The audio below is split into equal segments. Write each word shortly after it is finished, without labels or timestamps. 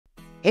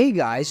Hey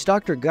guys,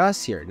 Dr.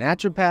 Gus here,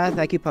 naturopath,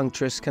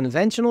 acupuncturist,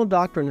 conventional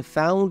doctor, and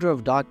founder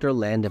of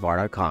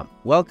drlandivar.com.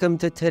 Welcome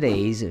to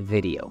today's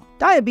video.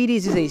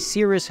 Diabetes is a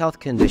serious health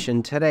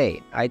condition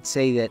today. I'd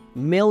say that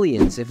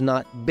millions, if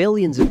not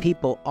billions of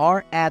people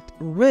are at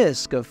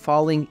risk of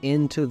falling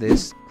into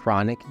this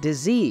chronic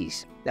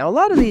disease. Now, a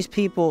lot of these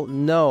people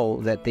know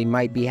that they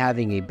might be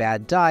having a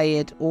bad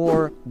diet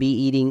or be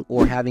eating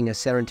or having a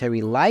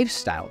sedentary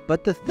lifestyle.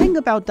 But the thing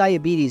about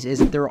diabetes is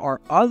that there are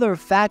other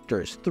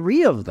factors,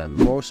 3 of them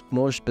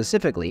more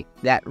specifically,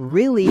 that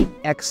really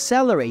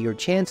accelerate your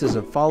chances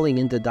of falling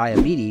into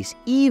diabetes,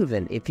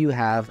 even if you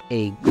have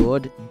a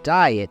good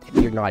diet,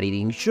 if you're not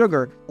eating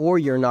sugar or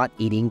you're not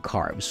eating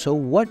carbs. So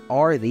what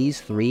are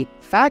these 3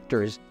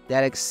 factors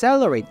that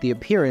accelerate the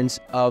appearance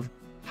of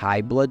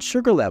high blood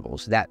sugar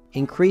levels that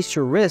increase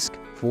your risk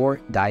for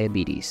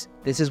diabetes?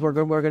 This is what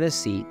we're going to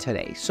see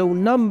today. So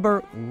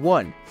number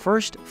 1,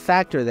 first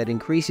factor that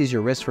increases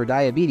your risk for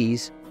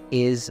diabetes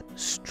is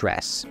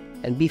stress.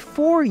 And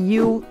before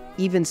you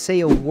even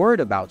say a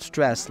word about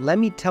stress, let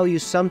me tell you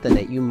something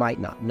that you might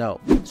not know.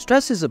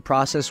 Stress is a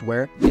process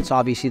where it's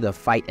obviously the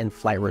fight and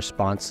flight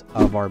response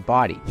of our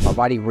body. Our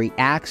body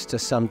reacts to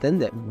something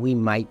that we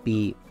might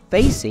be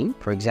facing,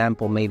 for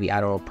example, maybe,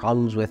 I don't know,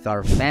 problems with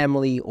our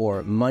family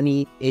or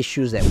money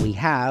issues that we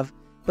have,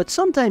 but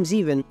sometimes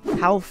even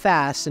how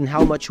fast and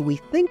how much we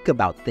think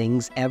about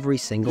things every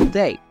single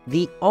day.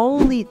 The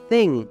only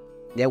thing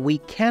that we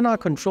cannot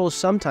control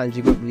sometimes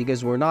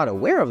because we're not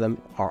aware of them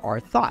are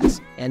our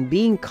thoughts. And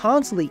being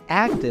constantly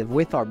active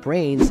with our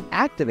brains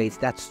activates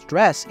that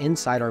stress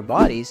inside our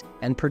bodies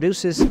and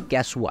produces,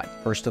 guess what?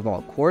 First of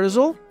all,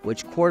 cortisol,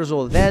 which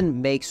cortisol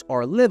then makes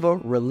our liver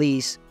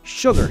release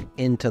sugar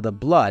into the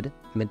blood,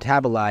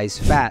 metabolize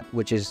fat,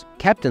 which is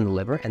kept in the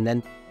liver, and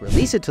then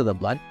release it to the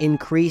blood,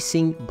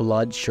 increasing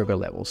blood sugar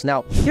levels.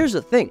 Now, here's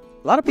the thing.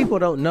 A lot of people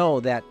don't know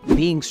that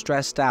being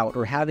stressed out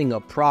or having a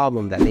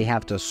problem that they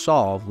have to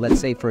solve, let's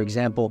say, for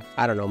example,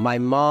 I don't know, my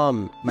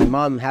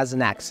mom has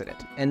an accident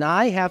and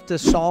I have to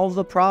solve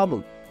the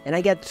problem. And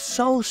I get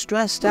so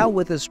stressed out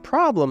with this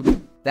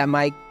problem that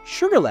my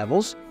sugar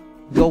levels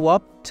go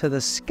up to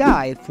the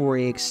sky for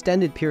an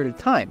extended period of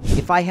time.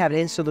 If I had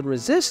insulin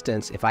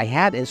resistance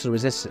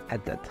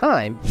at that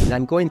time, and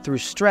I'm going through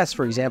stress,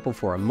 for example,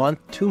 for a month,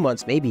 2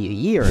 months, maybe a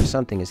year, or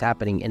something is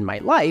happening in my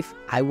life,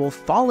 I will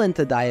fall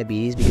into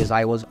diabetes because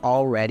I was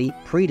already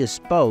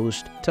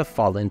predisposed to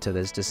fall into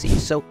this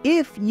disease. So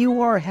if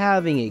you are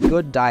having a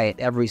good diet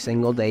every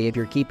single day, if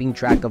you're keeping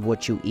track of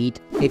what you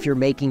eat, if you're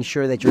making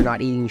sure that you're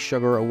not eating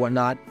sugar or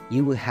whatnot,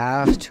 you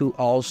have to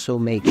also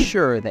make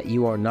sure that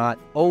you are not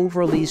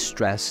overly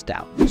stressed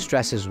out.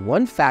 Stress is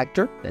one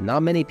factor that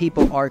not many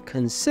people are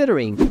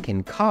considering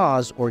can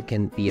cause or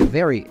can be a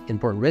very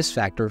important risk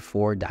factor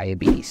for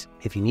diabetes.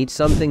 If you need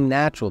something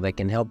natural that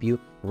can help you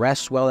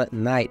rest well at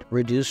night,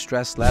 reduce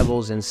stress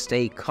levels, and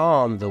stay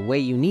calm the way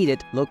you need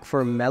it, look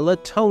for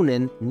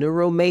melatonin,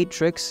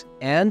 neuromatrix,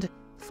 and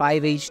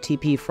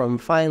 5-HTP from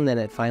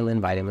Fineland at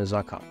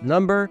finelandvitamins.com.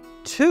 Number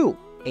 2,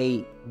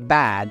 a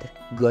bad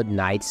good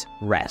night's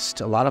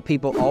rest. A lot of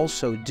people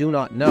also do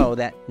not know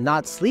that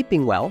not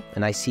sleeping well,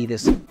 and I see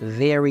this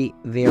very,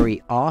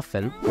 very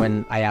often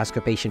when I ask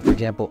a patient, for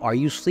example, are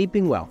you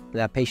sleeping well?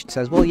 That patient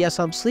says, well, yes,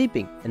 I'm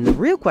sleeping. And the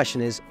real question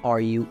is,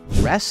 are you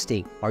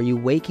resting? Are you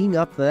waking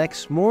up the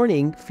next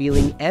morning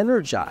feeling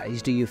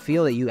energized? Do you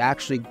feel that you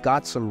actually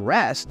got some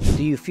rest?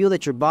 Do you feel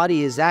that your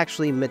body is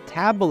actually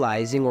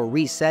metabolizing or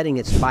resetting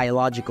its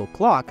biological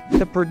clock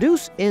to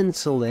produce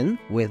insulin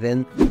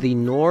within the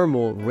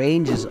normal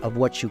ranges of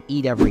what you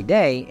eat every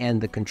day and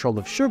the control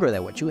of sugar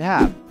that what you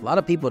have? A lot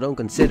of people don't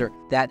consider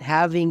that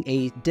having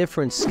a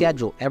different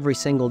schedule every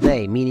single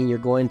day, meaning you're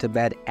going to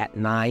bed at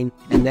 9,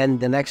 and then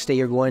the next day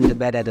you're going to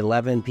bed at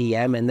 11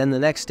 p.m., and then the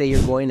next day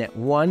you're going at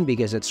 1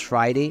 because it's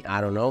Friday, I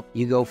don't know,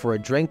 you go for a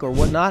drink or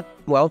whatnot.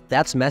 Well,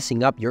 that's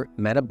messing up your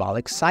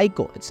metabolic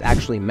cycle. It's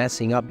actually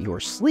messing up your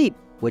sleep,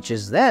 which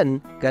is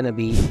then going to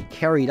be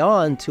carried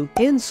on to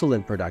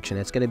insulin production.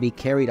 It's going to be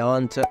carried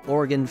on to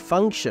organ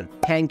function,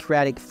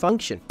 pancreatic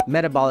function,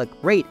 metabolic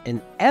rate,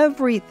 and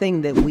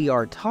everything that we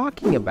are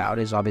talking about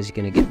is obviously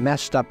going to get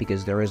messed up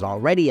because there is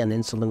already an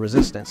insulin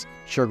resistance.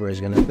 Sugar is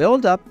going to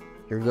build up.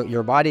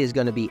 Your body is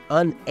going to be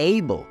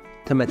unable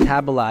to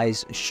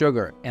metabolize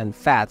sugar and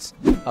fats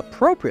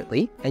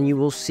appropriately, and you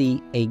will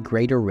see a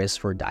greater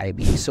risk for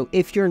diabetes. So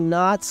if you're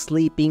not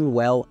sleeping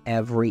well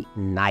every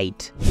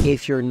night,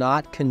 if you're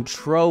not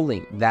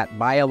controlling that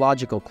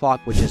biological clock,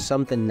 which is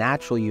something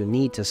natural you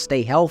need to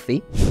stay healthy,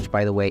 which,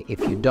 by the way, if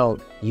you don't,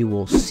 you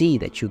will see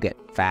that you get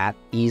fat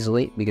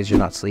easily because you're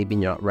not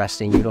sleeping, you're not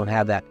resting, you don't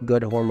have that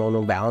good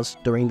hormonal balance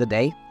during the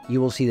day,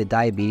 you will see that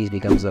diabetes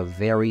becomes a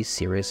very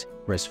serious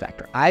risk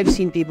factor. I've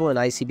seen people, and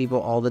I see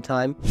people all the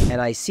time, and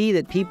I see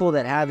that people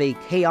that have a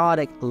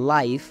chaotic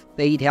life,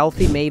 they eat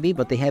healthy maybe,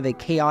 but they have a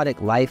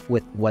chaotic life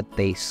with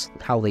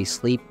how they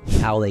sleep,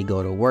 how they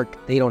go to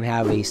work. They don't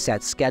have a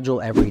set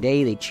schedule every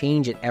day. They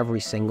change it every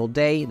single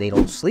day. They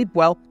don't sleep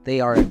well.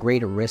 They are at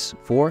greater risk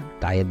for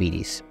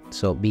diabetes.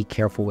 So be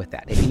careful with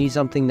that. If you need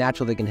something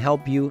natural that can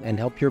help you and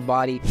help your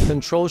body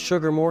control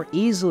sugar more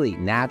easily,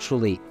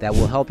 naturally, that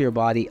will help your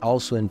body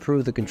also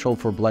improve the control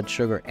for blood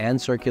sugar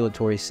and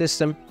circulatory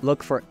system,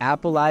 look for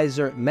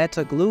Appalizer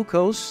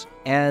Metaglucose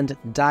and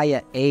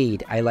Dia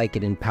Aid. I like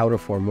it in powder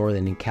form more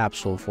than in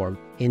capsule form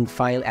at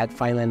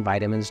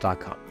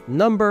finelandvitamins.com.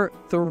 Number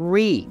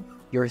 3,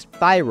 your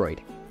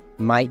thyroid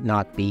might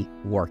not be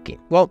working.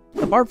 Well,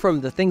 apart from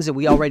the things that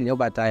we already know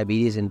about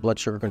diabetes and blood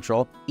sugar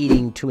control,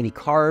 eating too many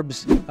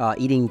carbs,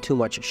 eating too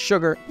much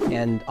sugar,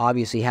 and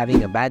obviously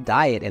having a bad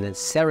diet and a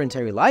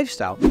sedentary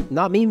lifestyle,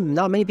 not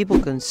many people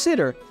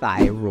consider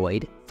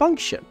thyroid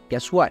function.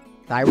 Guess what?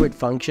 Thyroid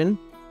function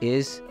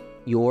is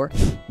your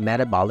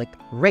metabolic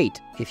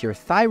rate. If your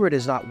thyroid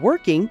is not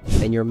working,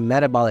 then your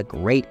metabolic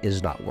rate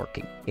is not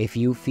working. If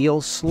you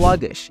feel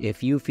sluggish,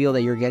 if you feel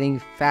that you're getting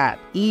fat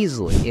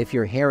easily, if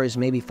your hair is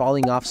maybe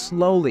falling off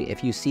slowly,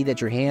 if you see that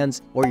your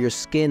hands or your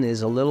skin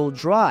is a little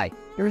dry,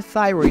 your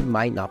thyroid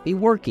might not be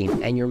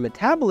working and your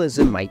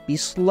metabolism might be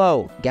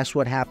slow. Guess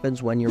what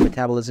happens when your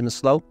metabolism is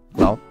slow?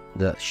 Well,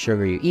 the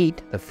sugar you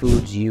eat, the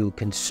foods you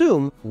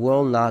consume,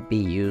 will not be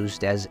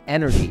used as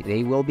energy.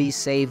 They will be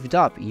saved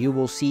up. You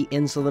will see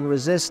insulin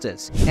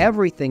resistance.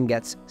 Everything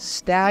gets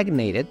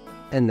stagnated,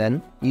 and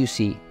then you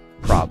see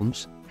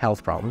problems,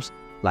 health problems,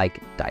 like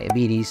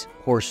diabetes,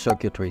 poor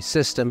circulatory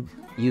system.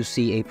 You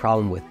see a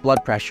problem with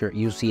blood pressure.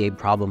 You see a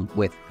problem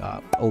with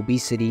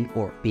obesity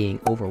or being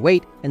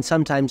overweight, and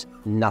sometimes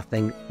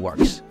nothing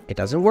works. It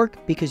doesn't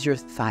work because your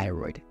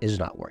thyroid is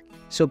not working.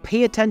 So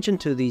pay attention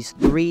to these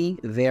 3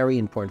 very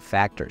important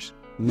factors.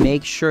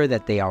 Make sure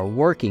that they are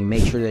working.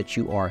 Make sure that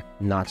you are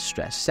not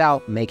stressed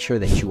out. Make sure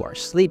that you are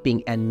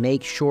sleeping, and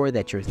make sure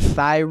that your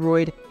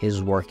thyroid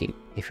is working.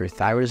 If your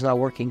thyroid is not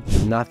working,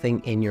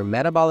 nothing in your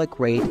metabolic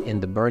rate, in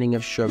the burning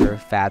of sugar,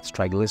 fats,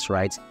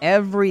 triglycerides,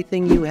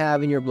 everything you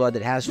have in your blood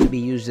that has to be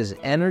used as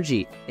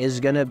energy is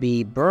going to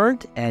be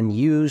burnt and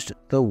used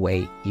the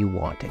way you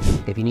want it.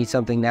 If you need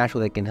something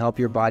natural that can help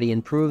your body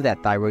improve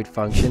that thyroid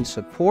function,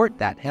 support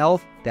that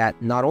health,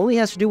 that not only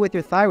has to do with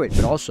your thyroid,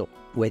 but also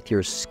with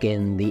your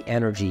skin, the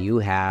energy you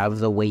have,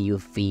 the way you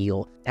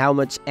feel, how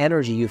much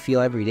energy you feel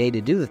every day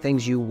to do the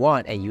things you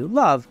want and you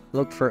love,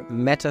 look for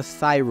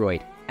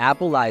Metathyroid,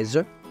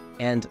 Appalizer,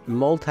 and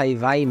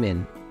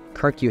Multivitamin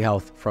Kirk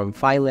Health from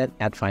Fineland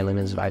at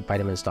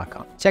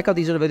finelandvitamins.com. Check out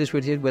these other videos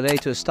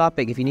related to this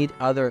topic. If you need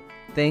other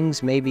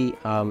things, maybe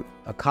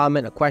a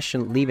comment, a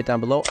question, leave it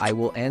down below. I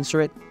will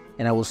answer it,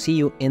 and I will see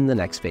you in the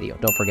next video.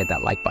 Don't forget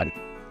that like button.